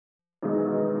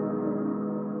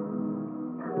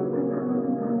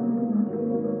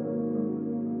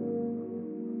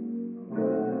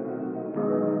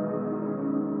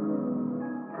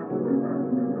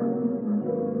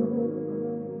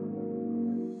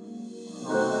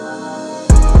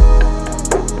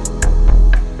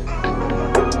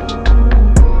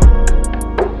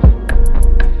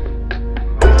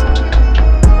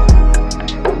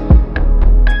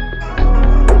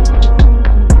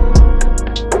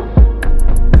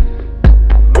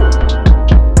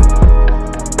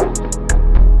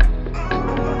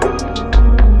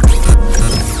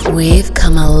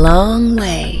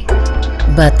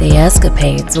The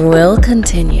escapades will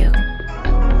continue.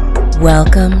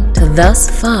 Welcome to Thus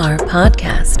Far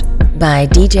Podcast by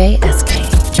DJ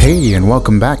SK. Hey, and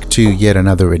welcome back to yet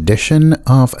another edition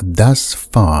of Thus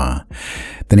Far.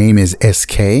 The name is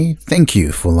SK. Thank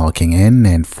you for locking in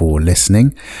and for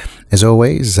listening. As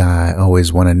always, I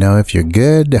always want to know if you're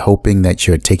good, hoping that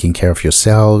you're taking care of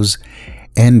yourselves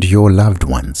and your loved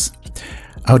ones.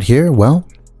 Out here, well,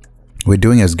 we're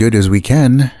doing as good as we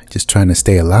can, just trying to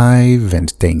stay alive and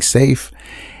staying safe,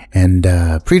 and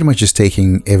pretty much just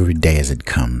taking every day as it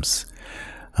comes.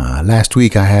 Last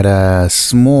week I had a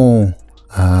small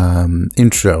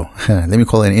intro, let me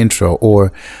call it an intro,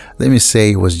 or let me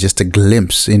say it was just a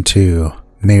glimpse into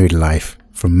married life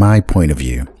from my point of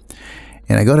view.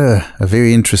 And I got a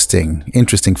very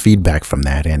interesting feedback from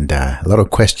that, and a lot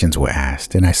of questions were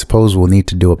asked, and I suppose we'll need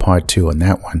to do a part 2 on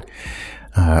that one.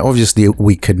 Obviously,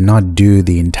 we could not do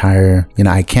the entire,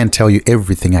 I can't tell you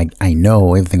everything I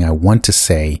know, everything I want to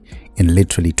say in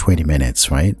literally 20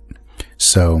 minutes, right?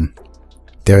 So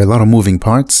there are a lot of moving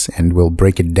parts, and we'll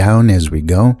break it down as we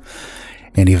go.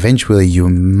 And eventually you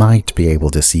might be able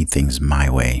to see things my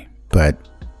way, but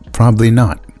probably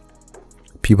not.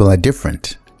 People are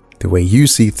different. The way you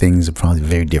see things are probably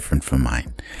very different from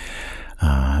mine.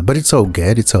 But it's all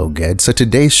good. It's all good. So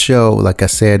today's show, like I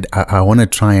said, I want to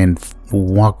try and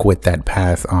walk with that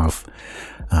path of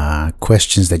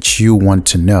questions that you want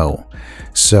to know.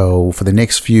 So for the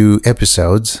next few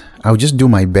episodes, I'll just do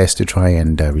my best to try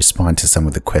and respond to some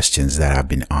of the questions that have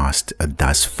been asked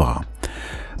thus far.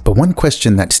 But one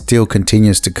question that still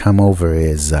continues to come over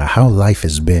is how life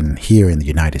has been here in the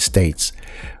United States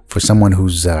for someone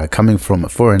who's coming from a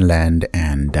foreign land,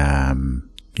 and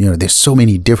there's so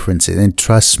many differences. And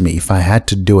trust me, if I had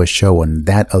to do a show on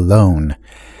that alone,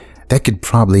 that could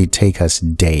probably take us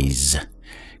days,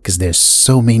 because there's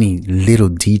so many little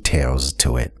details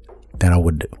to it that I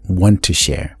would want to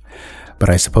share. But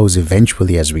I suppose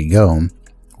eventually as we go,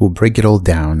 we'll break it all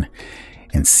down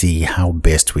and see how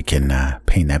best we can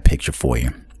paint that picture for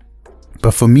you.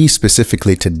 But for me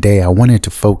specifically today, I wanted to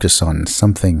focus on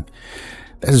something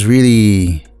that is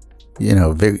really,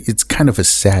 it's kind of a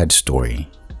sad story.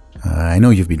 I know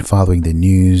you've been following the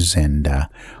news and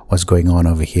what's going on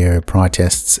over here.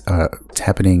 Protests it's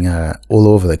happening all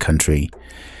over the country.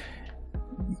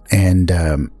 And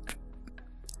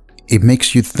it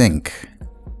makes you think.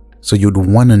 So you'd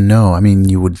want to know,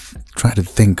 you would try to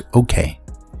think, okay,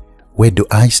 where do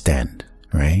I stand,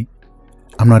 right?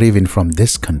 I'm not even from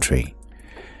this country.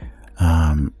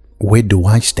 Where do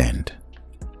I stand?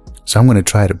 So I'm going to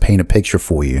try to paint a picture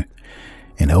for you,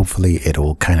 and hopefully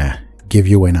it'll kind of give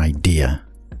you an idea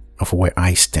of where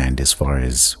I stand as far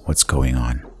as what's going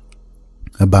on.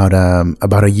 About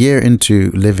a year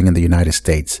into living in the United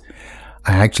States,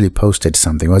 I actually posted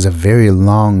something. It was a very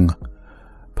long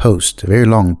post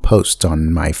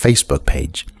on my Facebook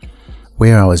page,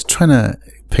 where I was trying to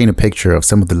paint a picture of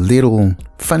some of the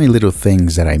funny little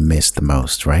things that I missed the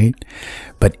most, right?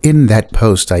 But in that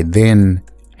post, I then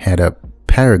had a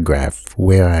paragraph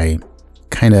where I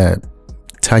kind of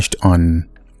touched on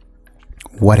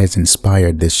what has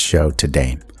inspired this show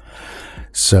today.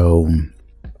 So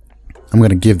I'm going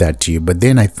to give that to you. But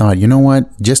then I thought, you know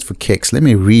what? Just for kicks, let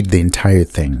me read the entire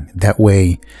thing. That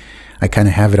way I kind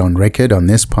of have it on record on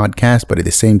this podcast, but at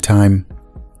the same time,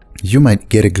 you might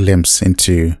get a glimpse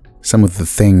into some of the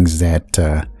things that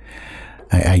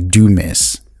I do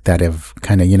miss that have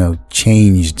kind of,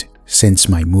 changed since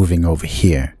my moving over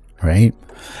here, right?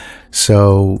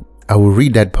 So I will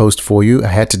read that post for you. I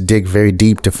had to dig very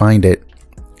deep to find it.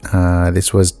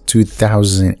 This was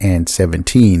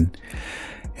 2017,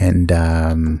 and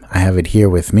I have it here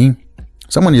with me.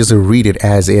 So I'm going to just read it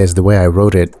as is, the way I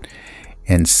wrote it,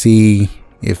 and see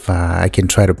if I can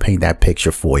try to paint that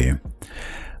picture for you.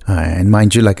 And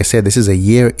mind you, like I said, this is a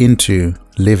year into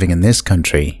living in this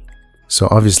country. So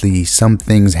obviously some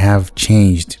things have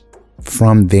changed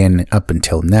from then up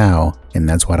until now, and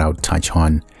that's what I'll touch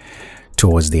on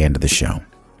towards the end of the show.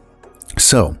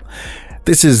 So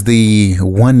this is the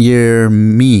 1 year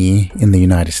me in the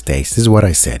United States. This is what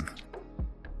I said.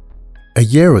 A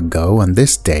year ago on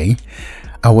this day,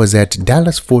 I was at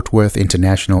Dallas-Fort Worth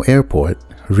International Airport,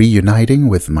 reuniting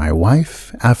with my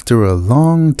wife after a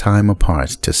long time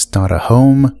apart to start a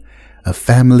home, a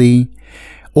family,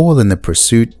 all in the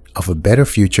pursuit of a better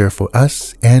future for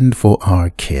us and for our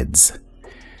kids.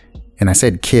 And I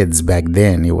said kids back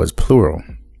then, it was plural.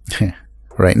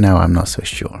 Right now, I'm not so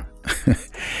sure.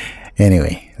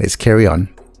 Anyway, let's carry on.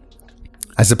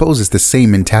 I suppose it's the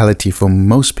same mentality for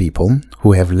most people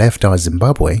who have left our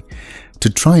Zimbabwe to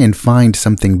try and find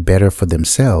something better for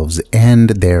themselves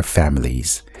and their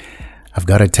families. I've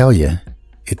got to tell you,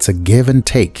 It's a give and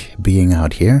take being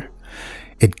out here.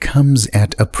 It comes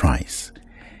at a price.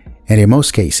 And in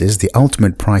most cases, the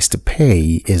ultimate price to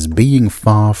pay is being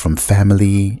far from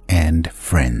family and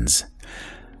friends.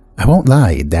 I won't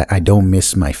lie that I don't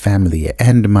miss my family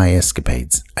and my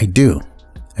escapades. I do,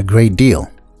 a great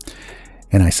deal.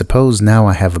 And I suppose now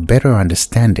I have a better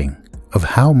understanding of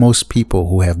how most people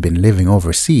who have been living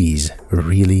overseas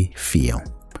really feel.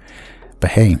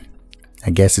 But hey, I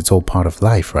guess it's all part of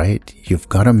life, right? You've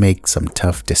got to make some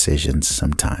tough decisions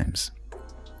sometimes.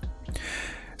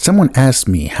 Someone asked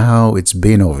me how it's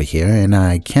been over here, and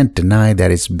I can't deny that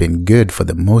it's been good for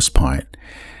the most part.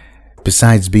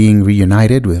 Besides being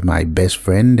reunited with my best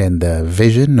friend and the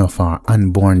vision of our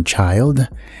unborn child,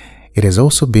 it has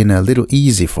also been a little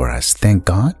easy for us, thank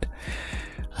God.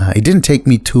 It didn't take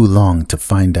me too long to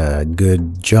find a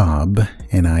good job,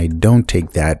 and I don't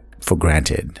take that for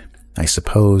granted. I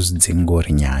suppose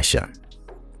dzingorinyasha.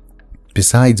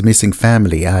 Besides missing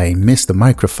family, I miss the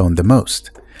microphone the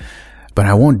most. But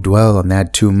I won't dwell on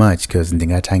that too much because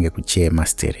ndingatange kuchema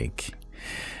sterik.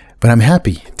 But I'm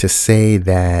happy to say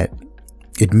that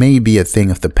it may be a thing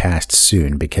of the past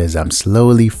soon because I'm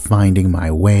slowly finding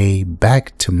my way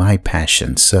back to my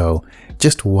passion. So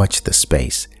just watch the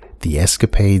space. The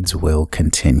escapades will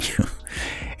continue.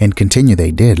 And continue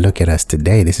they did. Look at us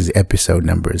today. This is episode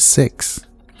number 6.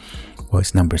 Well,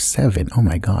 it's number 7. Oh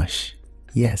my gosh.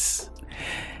 Yes.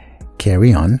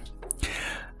 Carry on.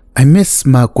 I miss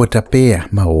makwatapea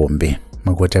maombe.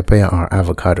 Makwatapea are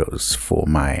avocados for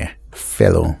my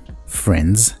fellow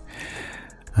friends.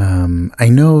 I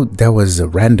know that was a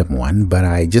random one, but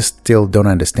I just still don't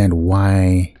understand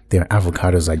why their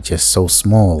avocados are just so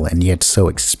small and yet so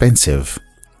expensive.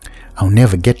 I'll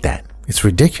never get that. It's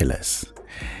ridiculous.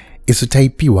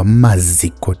 Isutaipiwa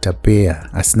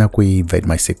mazikotapea asina kuiva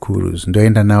my sekurus.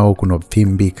 Ndoenda nao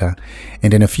kunopfimbika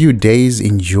and in a few days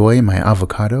enjoy my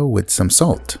avocado with some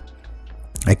salt.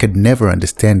 I could never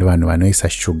understand wanu wanoisa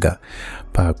sugar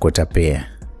pa kotapea.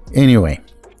 Anyway,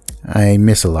 I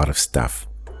miss a lot of stuff.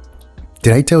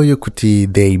 Did I tell you kuti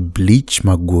they bleach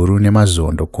maguru ne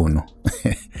mazondo kuno?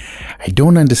 I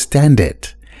don't understand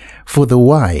it. For the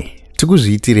why,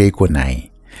 tukuzitire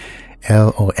konai.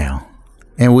 LOL.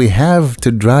 And we have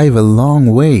to drive a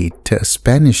long way to a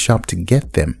Spanish shop to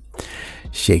get them.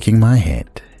 Shaking my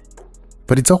head.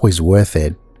 But it's always worth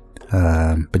it.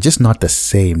 But just not the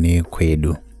same ne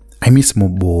kwedu. I miss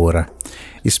mubora,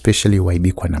 especially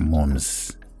waibikwa na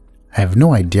moms. I have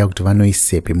no idea kuti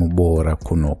vanoisepe mubora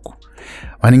kunoku.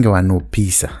 Vaninga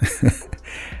vanopisa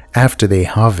after they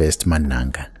harvest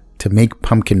mananga to make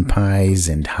pumpkin pies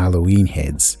and Halloween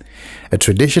heads. A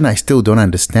tradition I still don't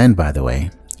understand, by the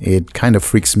way. It kind of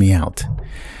freaks me out.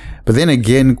 But then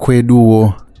again,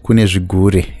 kweduo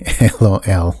kunejigure,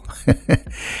 LOL.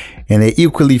 And they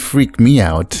equally freak me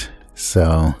out.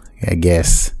 So I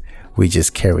guess we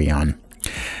just carry on.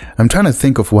 I'm trying to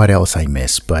think of what else I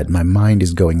miss, but my mind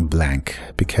is going blank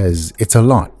because it's a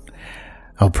lot.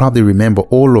 I'll probably remember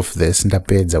all of this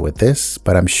ndapedza with this,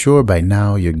 but I'm sure by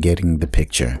now you're getting the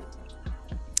picture.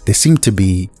 There seems to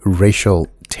be racial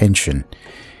tension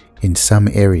in some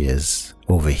areas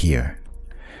over here.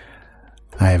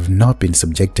 I have not been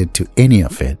subjected to any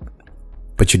of it,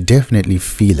 but you definitely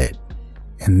feel it.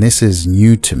 And this is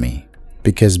new to me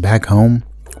because back home,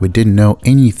 we didn't know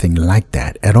anything like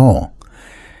that at all.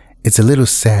 It's a little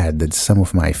sad that some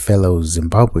of my fellow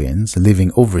Zimbabweans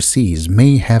living overseas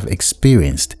may have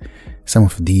experienced some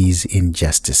of these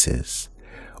injustices,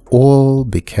 all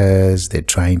because they're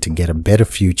trying to get a better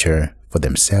future for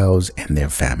themselves and their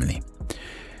family.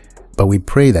 But we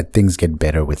pray that things get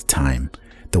better with time,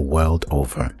 the world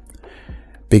over.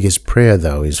 Biggest prayer,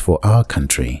 though, is for our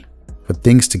country, for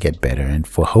things to get better and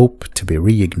for hope to be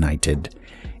reignited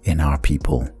in our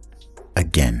people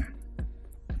again.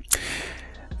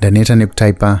 Daneta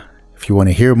Niptaipa, if you want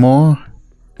to hear more,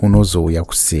 unozo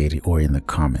yakuseri or in the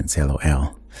comments,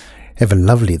 LOL. Have a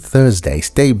lovely Thursday.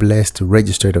 Stay blessed.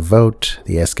 Register to vote.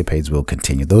 The escapades will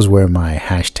continue. Those were my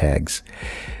hashtags.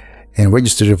 And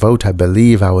register to vote, I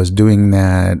believe I was doing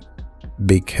that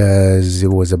because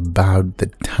it was about the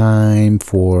time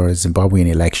for Zimbabwean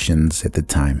elections at the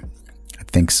time. I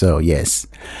think so, yes.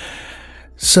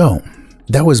 So,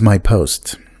 that was my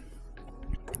post.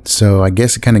 So I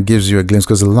guess it kind of gives you a glimpse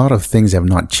because a lot of things have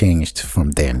not changed from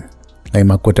then. Like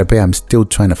Makotape, I'm still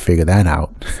trying to figure that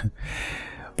out.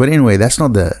 But anyway, that's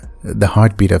not the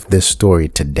heartbeat of this story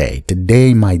today.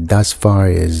 Today, my thus far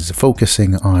is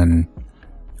focusing on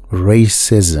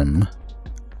racism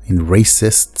and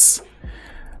racists,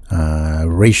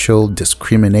 racial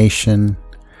discrimination.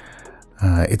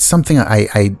 It's something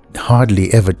I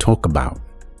hardly ever talk about.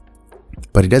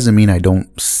 but it doesn't mean I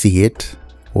don't see it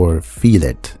or feel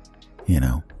it, you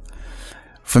know.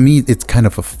 For me, it's kind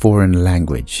of a foreign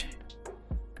language.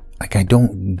 Like, I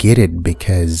don't get it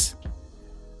because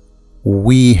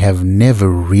we have never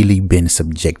really been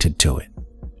subjected to it.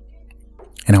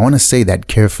 And I want to say that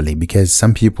carefully, because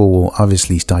some people will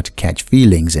obviously start to catch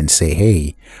feelings and say,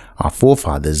 hey, our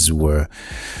forefathers were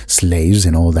slaves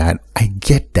and all that. I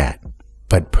get that.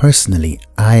 But personally,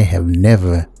 I have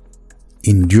never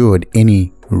endured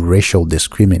any racial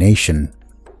discrimination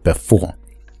before.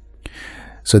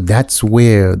 So that's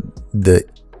where the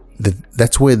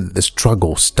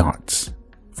struggle starts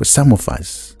for some of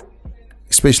us,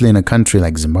 especially in a country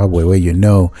like Zimbabwe, where you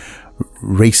know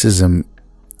racism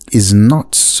is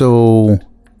not so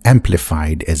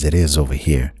amplified as it is over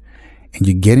here. And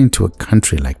you get into a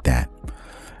country like that,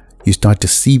 you start to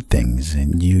see things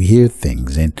and you hear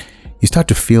things and you start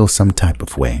to feel some type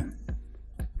of way,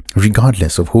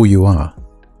 regardless of who you are.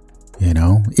 You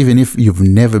know, even if you've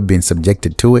never been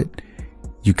subjected to it,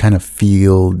 you kind of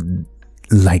feel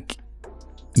like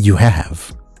you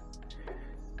have.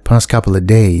 Past couple of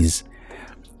days,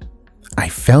 I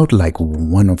felt like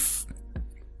one of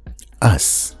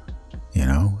us, you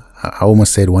know. I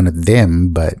almost said one of them,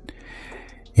 but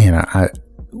you know,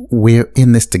 we're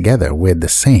in this together. We're the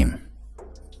same,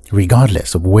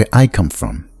 regardless of where I come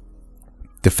from.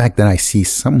 The fact that I see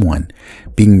someone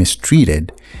being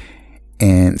mistreated,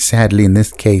 and sadly in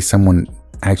this case someone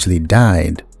actually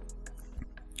died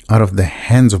out of the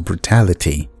hands of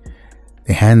brutality,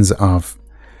 the hands of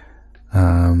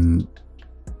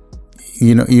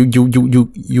you know, you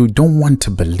don't want to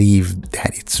believe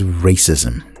that it's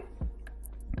racism.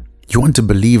 You want to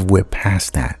believe we're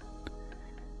past that.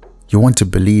 You want to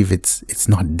believe it's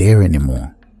not there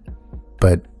anymore.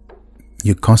 But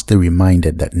you're constantly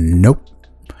reminded that nope,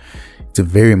 it's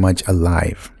very much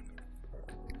alive.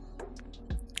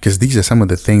 Because these are some of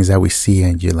the things that we see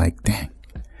and you're like, dang.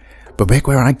 But back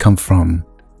where I come from,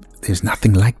 there's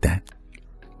nothing like that.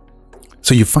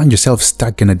 So you find yourself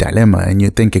stuck in a dilemma and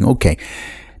you're thinking, okay,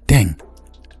 dang,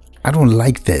 I don't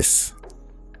like this.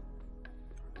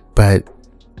 But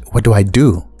what do I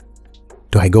do?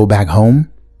 Do I go back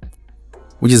home?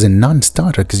 Which is a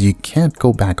non-starter, because you can't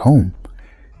go back home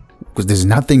because there's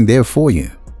nothing there for you,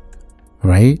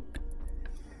 right?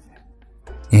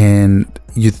 And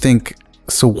you think,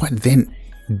 so what then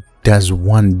does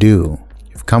one do?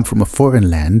 You've come from a foreign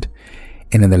land,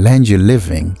 and in the land you're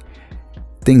living,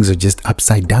 things are just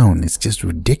upside down. It's just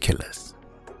ridiculous.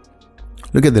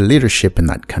 Look at the leadership in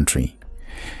that country.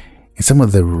 And some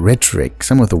of the rhetoric,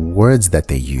 some of the words that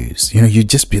they use, you know, you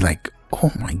just be like,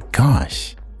 oh my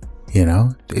gosh, you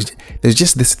know, there's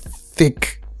just this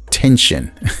thick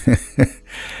tension.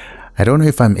 I don't know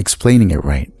if I'm explaining it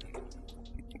right,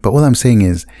 but what I'm saying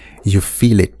is you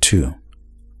feel it too.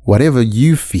 Whatever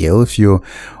you feel, if you're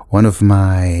one of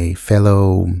my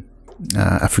fellow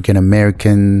African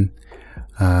American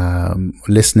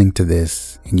listening to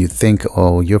this and you think,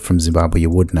 oh, you're from Zimbabwe, you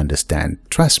wouldn't understand.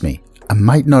 Trust me, I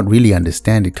might not really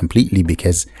understand it completely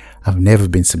because I've never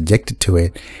been subjected to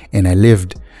it, and I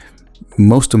lived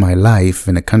most of my life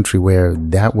in a country where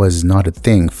that was not a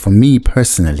thing for me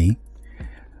personally,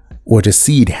 or to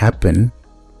see it happen,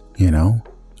 you know.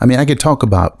 I mean, I could talk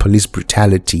about police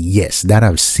brutality, yes, that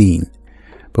I've seen,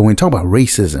 but when we talk about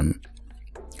racism,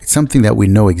 it's something that we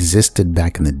know existed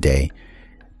back in the day.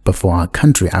 But for our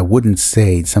country, I wouldn't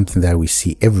say it's something that we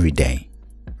see every day,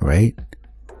 right?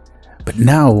 But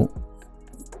now,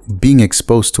 being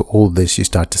exposed to all this, you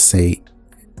start to say,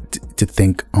 to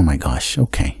think, oh my gosh,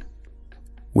 okay,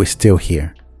 we're still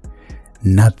here.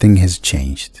 Nothing has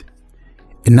changed.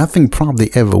 And nothing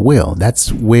probably ever will.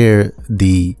 That's where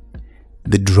the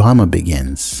drama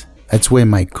begins. That's where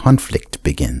my conflict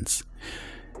begins.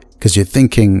 Because you're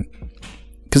thinking,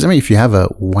 because I mean, if you have a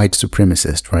white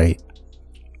supremacist, right?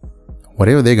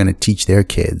 Whatever they're going to teach their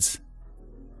kids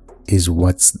is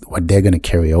what they're going to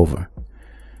carry over.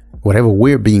 Whatever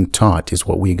we're being taught is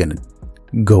what we're going to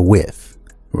go with,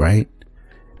 right?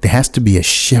 There has to be a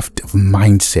shift of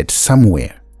mindset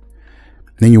somewhere.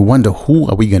 Then you wonder, who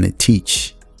are we going to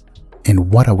teach?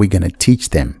 And what are we going to teach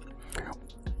them?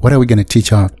 What are we going to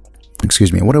teach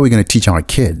what are we going to teach our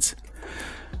kids?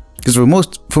 Because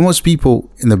for most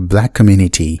people in the black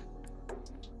community,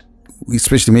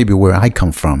 especially maybe where I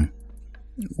come from,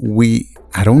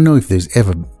 I don't know if there's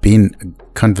ever been a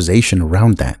conversation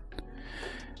around that.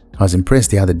 I was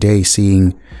impressed the other day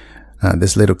seeing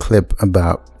this little clip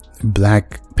about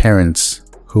black parents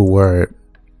who were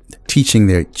teaching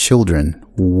their children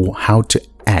how to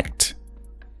act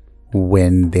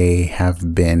when they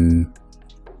have been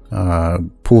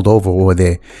pulled over, or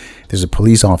there's a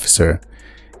police officer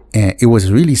And it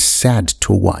was really sad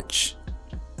to watch.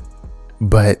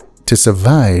 But to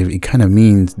survive, it kind of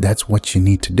means that's what you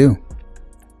need to do.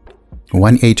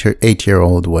 One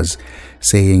 8-year-old was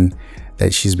saying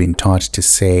that she's been taught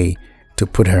to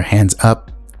put her hands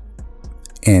up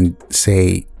and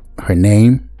say her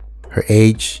name, her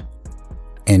age,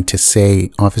 and to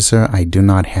say, "Officer, I do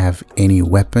not have any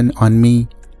weapon on me.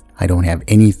 I don't have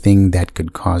anything that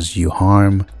could cause you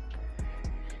harm."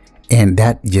 And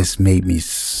that just made me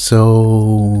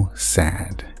so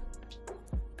sad.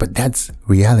 But that's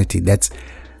reality.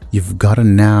 You've got to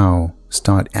now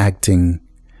start acting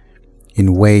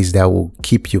in ways that will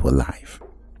keep you alive,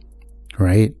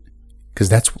 right? Because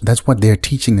that's what they're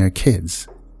teaching their kids.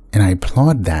 And I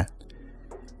applaud that.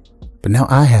 But now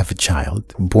I have a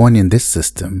child born in this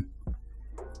system.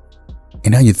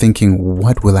 And now you're thinking,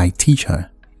 what will I teach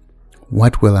her?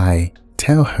 What will I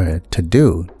tell her to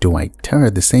do? Do I tell her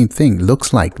the same thing?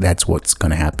 Looks like that's what's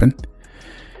going to happen,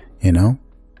 you know?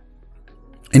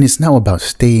 And it's now about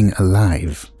staying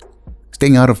alive,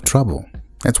 staying out of trouble.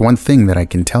 That's one thing that I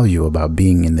can tell you about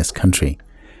being in this country.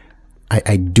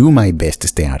 I do my best to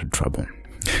stay out of trouble.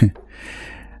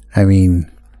 I mean,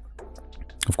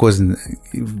 of course,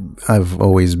 I've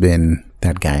always been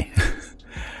that guy.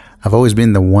 I've always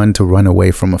been the one to run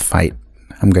away from a fight.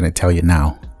 I'm going to tell you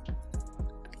now.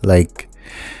 Like,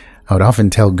 I would often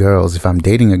tell girls, if I'm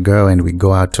dating a girl and we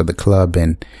go out to the club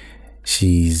and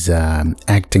she's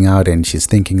acting out and she's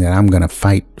thinking that I'm going to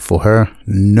fight for her.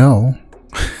 No.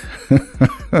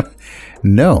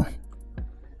 No.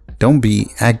 Don't be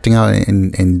acting out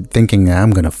and thinking that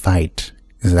I'm going to fight.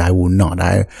 Because I will not.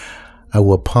 I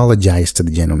will apologize to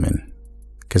the gentleman.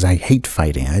 Because I hate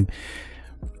fighting.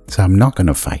 So I'm not going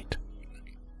to fight.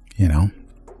 You know?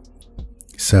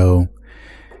 So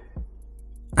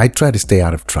I try to stay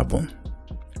out of trouble.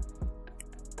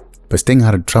 But staying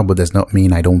out of trouble does not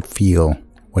mean I don't feel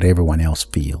what everyone else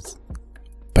feels.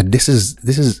 But this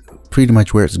is pretty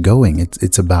much where it's going.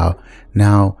 It's about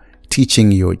now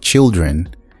teaching your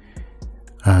children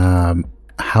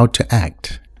how to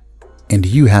act. And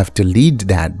you have to lead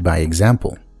that by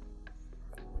example.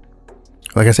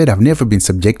 Like I said, I've never been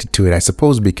subjected to it. I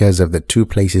suppose because of the two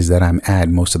places that I'm at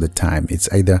most of the time.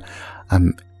 It's either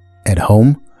I'm at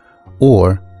home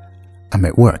or I'm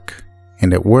at work.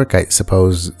 And at work, I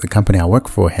suppose the company I work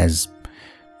for has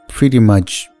pretty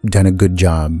much done a good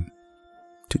job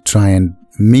to try and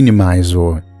minimize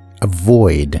or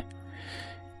avoid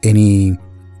any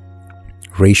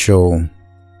racial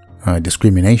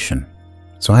discrimination.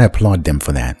 So I applaud them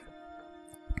for that.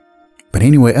 But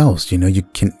anywhere else, you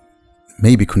can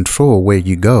maybe control where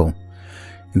you go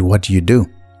and what you do.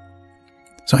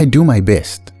 So I do my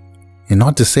best. And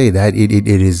not to say that it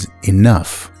is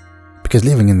enough. Because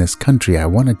living in this country, I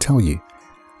want to tell you,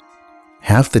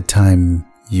 half the time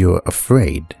you're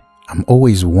afraid. I'm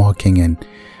always walking and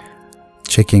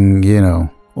checking,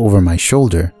 over my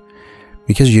shoulder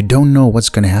because you don't know what's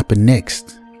going to happen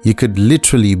next. You could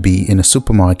literally be in a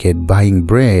supermarket buying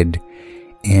bread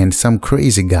and some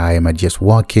crazy guy might just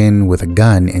walk in with a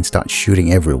gun and start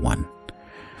shooting everyone.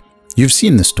 You've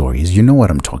seen the stories. You know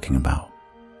what I'm talking about.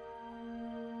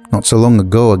 Not so long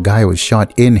ago, a guy was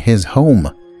shot in his home,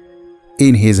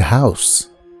 in his house.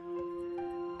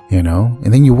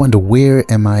 And then you wonder, where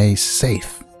am I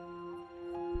safe?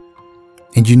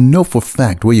 And you know for a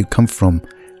fact where you come from,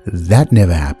 that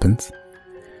never happens.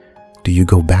 Do you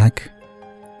go back?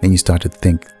 Then you start to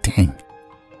think, dang,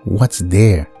 what's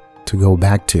there to go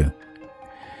back to?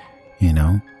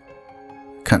 A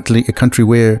country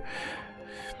where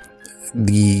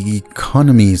the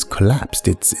economy is collapsed.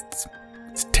 It's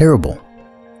terrible.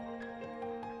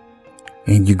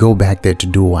 And you go back there to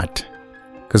do what?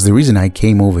 Because the reason I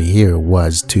came over here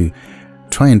was to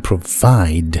try and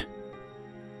provide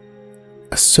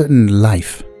a certain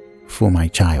life for my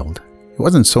child. It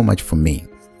wasn't so much for me.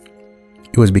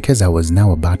 It was because I was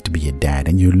now about to be a dad,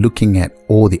 and you're looking at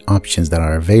all the options that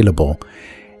are available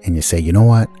and you say, you know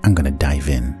what, I'm going to dive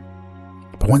in.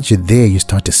 But once you're there, you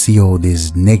start to see all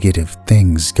these negative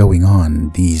things going on,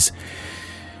 these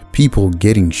people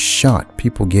getting shot,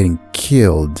 people getting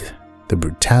killed, the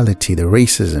brutality, the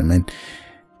racism, and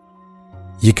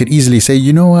you could easily say,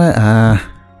 you know what,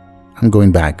 I'm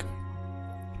going back.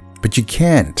 But you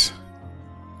can't,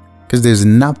 because there's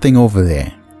nothing over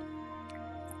there.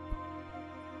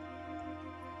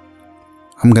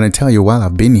 I'm going to tell you, while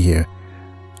I've been here,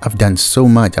 I've done so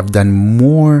much. I've done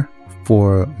more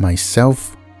for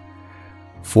myself,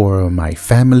 for my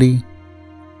family,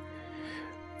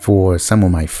 for some of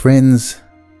my friends.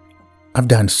 I've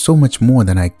done so much more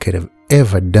than I could have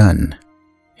ever done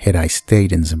had I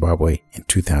stayed in Zimbabwe in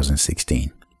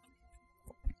 2016.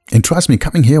 And trust me,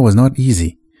 coming here was not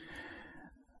easy.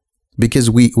 Because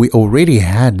we already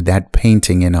had that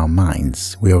painting in our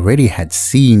minds. We already had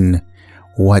seen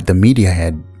what the media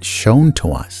had shown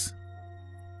to us.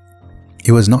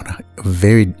 It was not a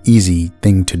very easy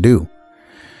thing to do.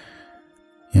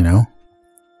 You know?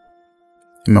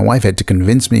 And my wife had to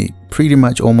convince me pretty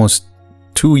much almost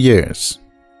 2 years.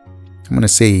 I'm going to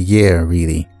say a year,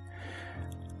 really.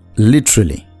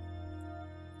 Literally.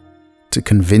 To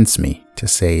convince me to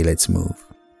say, let's move.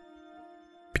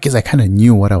 Because I kind of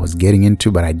knew what I was getting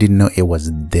into, but I didn't know it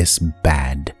was this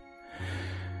bad.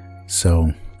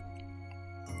 So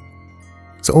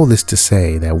all this to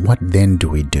say that what then do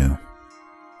we do?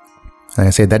 Like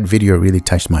I said, that video really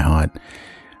touched my heart.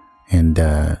 And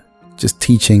just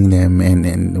teaching them,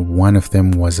 and one of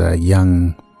them was a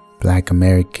young Black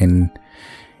American,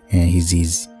 and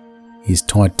he's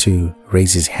taught to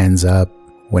raise his hands up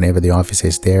whenever the officer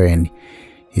is there, and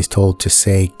he's told to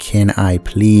say, "Can I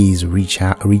please reach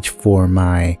for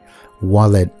my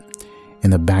wallet in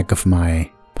the back of my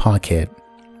pocket?"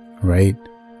 Right?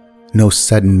 No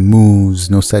sudden moves,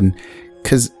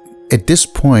 because at this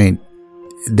point,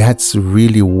 that's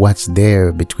really what's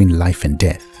there between life and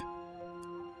death.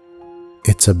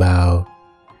 It's about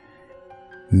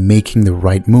making the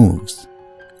right moves,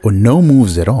 or no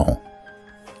moves at all.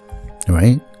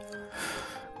 Right?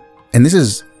 And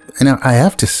I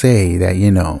have to say that,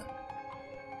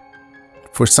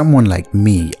 for someone like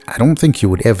me, I don't think you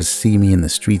would ever see me in the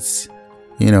streets,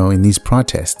 in these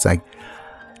protests. Like,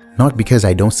 not because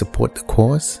I don't support the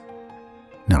cause.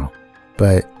 No.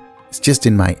 But it's just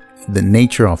in the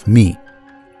nature of me.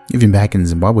 Even back in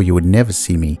Zimbabwe, you would never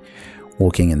see me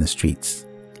walking in the streets.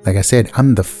 Like I said,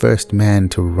 I'm the first man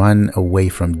to run away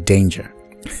from danger.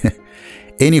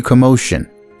 Any commotion,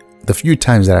 the few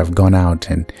times that I've gone out,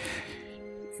 and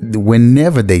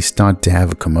whenever they start to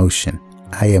have a commotion,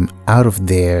 I am out of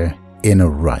there in a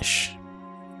rush.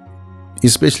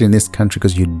 Especially in this country,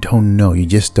 because you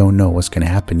just don't know what's going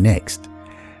to happen next.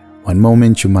 One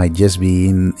moment you might just be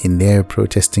in there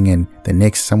protesting, and the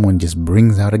next someone just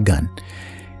brings out a gun.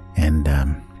 And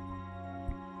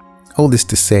all this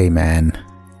to say, man,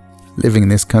 living in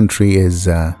this country is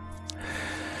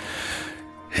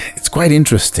it's quite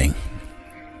interesting.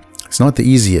 It's not the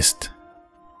easiest,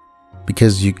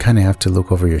 because you kind of have to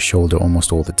look over your shoulder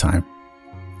almost all the time.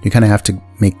 You kind of have to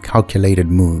make calculated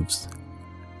moves.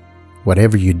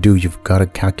 Whatever you do, you've got to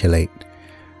calculate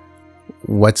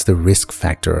what's the risk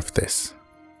factor of this.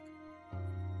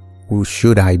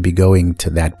 Should I be going to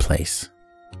that place?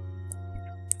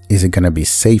 Is it going to be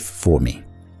safe for me?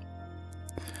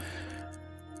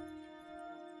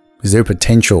 Is there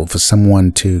potential for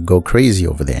someone to go crazy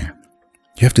over there?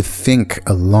 You have to think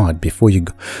a lot before you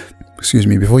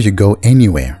go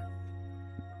anywhere.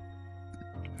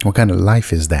 What kind of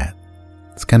life is that?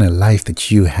 It's the kind of life that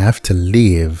you have to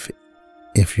live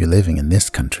if you're living in this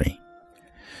country.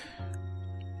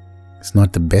 It's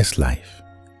not the best life.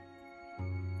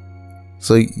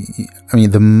 So,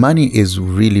 the money is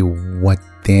really what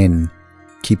then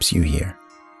keeps you here.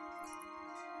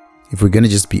 If we're going to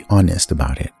just be honest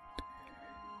about it.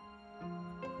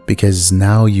 Because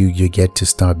now you get to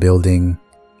start building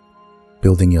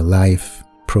your life,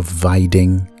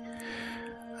 providing,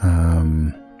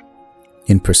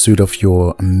 in pursuit of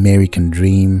your American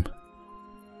dream.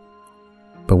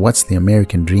 But what's the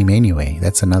American dream anyway?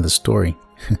 That's another story.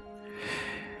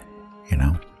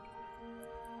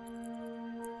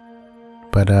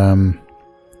 But I'm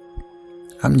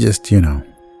just,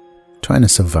 trying to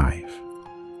survive.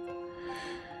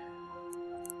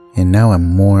 And now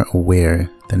I'm more aware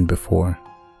than before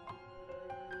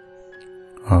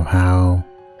of how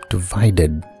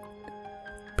divided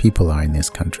people are in this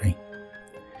country.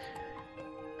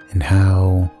 And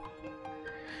how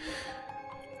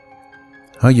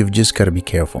you've just got to be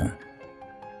careful.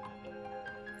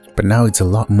 But now it's a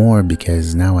lot more,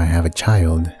 because now I have a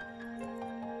child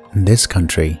in this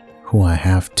country who I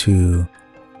have to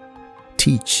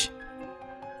teach.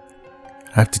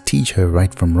 I have to teach her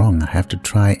right from wrong. I have to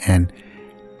try and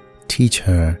teach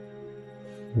her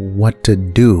what to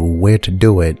do, where to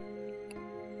do it.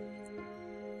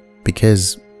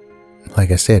 Because,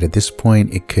 like I said, at this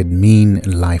point, it could mean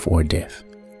life or death.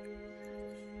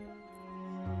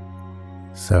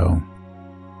 So,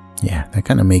 yeah, that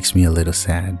kind of makes me a little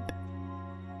sad.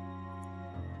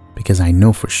 Because I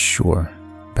know for sure,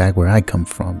 back where I come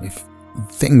from, if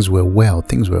things were well,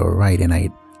 things were all right, and I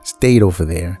stayed over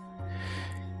there,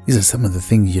 these are some of the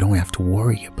things you don't have to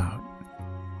worry about.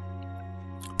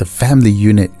 The family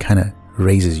unit kind of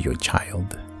raises your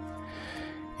child,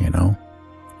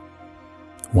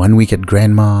 1 week at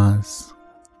grandma's,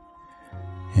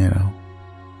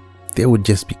 they would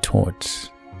just be taught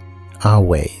our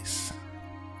ways.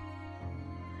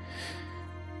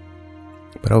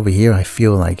 But over here, I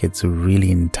feel like it's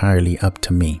really entirely up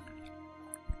to me.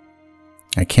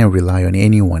 I can't rely on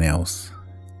anyone else.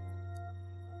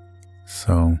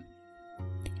 So,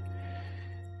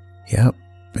 yeah,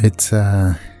 it's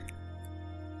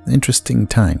interesting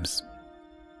times.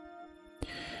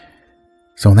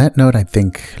 So on that note, I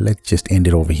think let's just end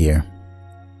it over here.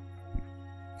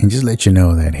 And just let you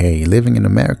know that, hey, living in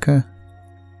America,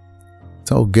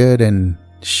 it's all good and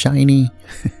shiny.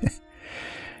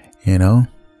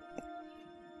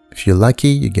 If you're lucky,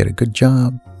 you get a good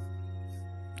job,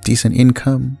 decent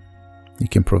income, you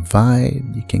can provide,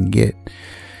 you can get,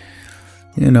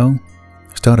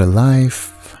 start a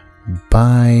life,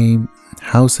 buy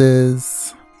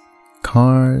houses,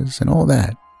 cars, and all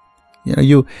that.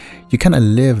 You kind of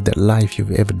live that life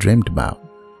you've ever dreamed about,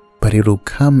 but it'll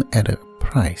come at a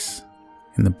price.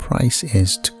 And the price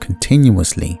is to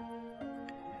continuously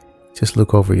just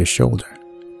look over your shoulder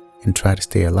and try to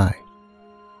stay alive.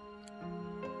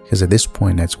 Because at this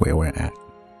point, that's where we're at.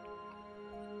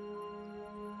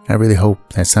 I really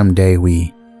hope that someday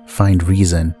we find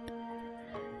reason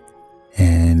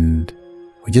and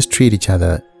we just treat each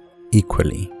other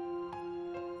equally.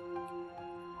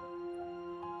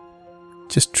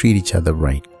 Just treat each other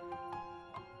right.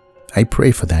 I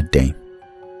pray for that day.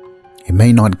 It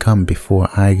may not come before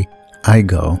I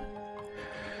go,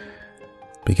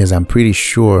 because I'm pretty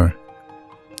sure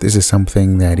this is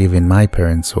something that even my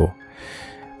parents or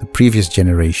the previous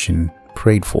generation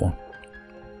prayed for.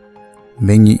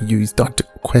 Then you start to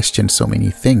question so many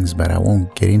things, but I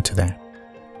won't get into that.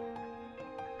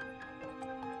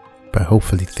 But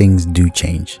hopefully things do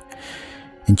change,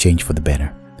 and change for the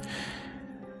better.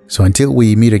 So until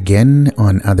we meet again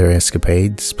on other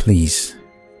escapades, please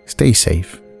stay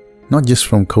safe. Not just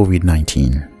from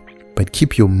COVID-19, but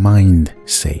keep your mind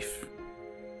safe.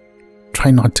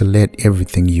 Try not to let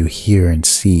everything you hear and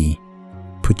see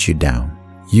put you down.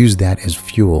 Use that as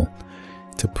fuel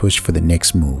to push for the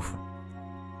next move.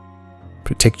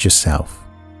 Protect yourself.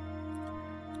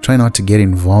 Try not to get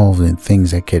involved in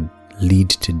things that could lead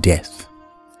to death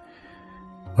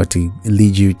or to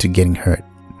lead you to getting hurt.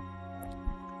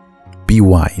 Be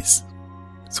wise.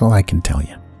 That's all I can tell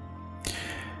you.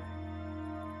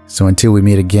 So until we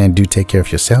meet again, do take care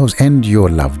of yourselves and your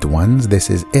loved ones. This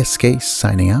is SK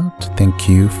signing out. Thank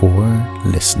you for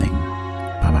listening.